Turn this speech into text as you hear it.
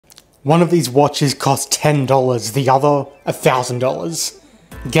One of these watches costs $10, the other $1,000.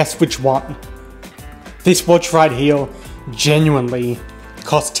 Guess which one? This watch right here genuinely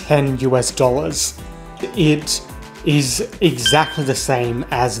costs $10 US. It is exactly the same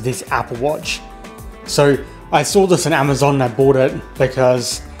as this Apple Watch. So I saw this on Amazon and I bought it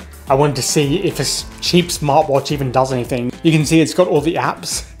because I wanted to see if a cheap smartwatch even does anything. You can see it's got all the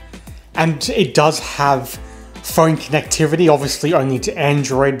apps and it does have phone connectivity, obviously only to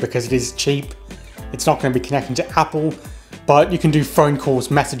Android because it is cheap. It's not going to be connecting to Apple, but you can do phone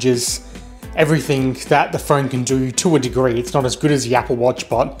calls, messages, everything that the phone can do to a degree. It's not as good as the Apple Watch,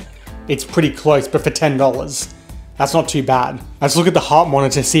 but it's pretty close. But for $10, that's not too bad. Let's look at the heart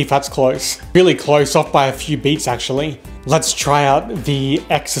monitor, see if that's close. Really close, off by a few beats actually. Let's try out the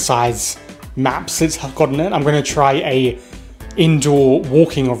exercise maps it's got in it. I'm going to try a indoor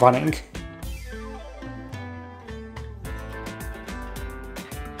walking or running.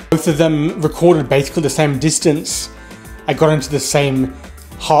 Both of them recorded basically the same distance. I got into the same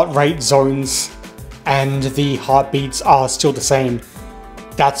heart rate zones and the heartbeats are still the same.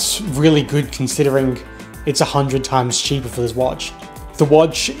 That's really good considering it's 100 times cheaper for this watch. The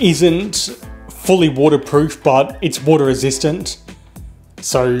watch isn't fully waterproof, but it's water resistant.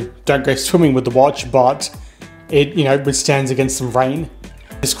 So don't go swimming with the watch, but it, withstands against some rain.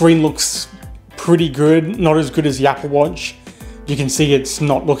 The screen looks pretty good, not as good as the Apple Watch. You can see it's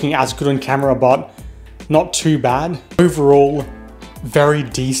not looking as good on camera, but not too bad. Overall, very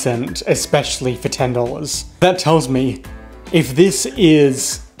decent, especially for $10. That tells me if this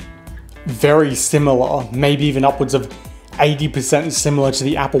is very similar, maybe even upwards of 80% similar to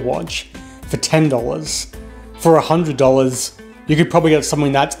the Apple Watch for $10, for $100, you could probably get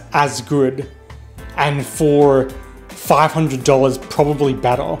something that's as good, and for $500, probably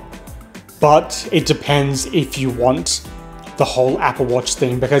better. But it depends if you want the whole Apple Watch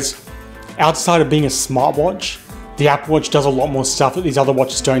thing, because outside of being a smartwatch, the Apple Watch does a lot more stuff that these other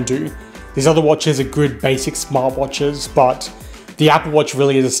watches don't do. These other watches are good basic smartwatches, but the Apple Watch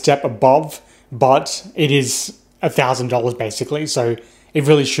really is a step above, but it is $1,000 basically, so it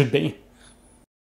really should be.